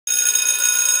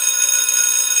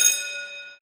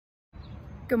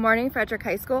Good morning, Frederick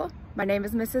High School. My name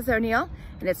is Mrs. O'Neill,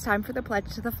 and it's time for the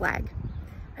pledge to the flag.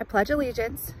 I pledge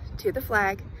allegiance to the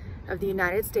flag of the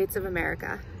United States of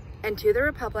America and to the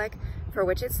republic for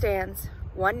which it stands,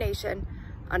 one nation,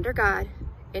 under God,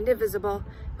 indivisible,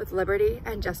 with liberty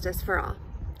and justice for all.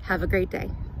 Have a great day.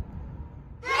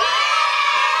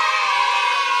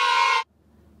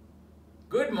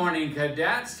 Good morning,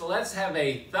 cadets. Let's have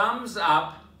a thumbs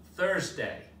up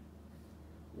Thursday.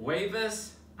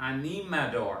 Huevos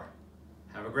animador.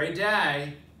 Have a great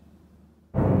day.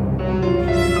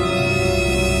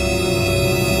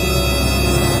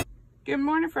 Good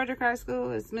morning, Frederick High School.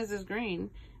 It's Mrs.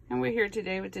 Green, and we're here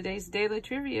today with today's daily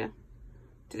trivia.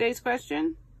 Today's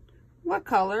question: what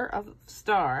color of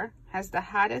star has the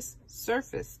hottest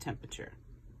surface temperature?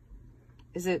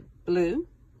 Is it blue,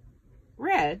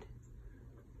 red,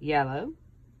 yellow,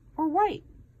 or white?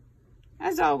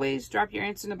 As always, drop your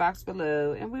answer in the box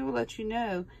below, and we will let you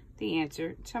know the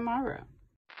answer tomorrow.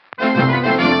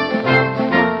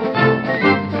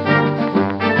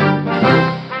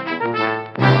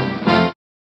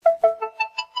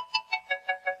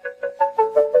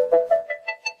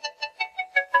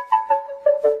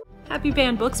 Happy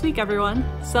Banned Books Week, everyone!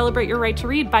 Celebrate your right to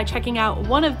read by checking out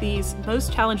one of these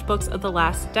most challenged books of the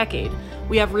last decade.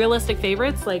 We have realistic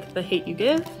favorites like The Hate U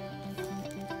Give,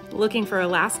 Looking for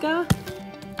Alaska,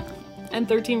 and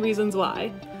 13 Reasons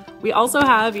Why. We also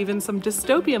have even some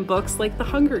dystopian books like The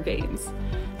Hunger Games.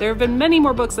 There have been many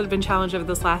more books that have been challenged over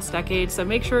this last decade, so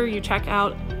make sure you check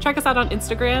us out on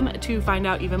Instagram to find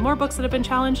out even more books that have been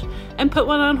challenged and put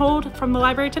one on hold from the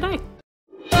library today.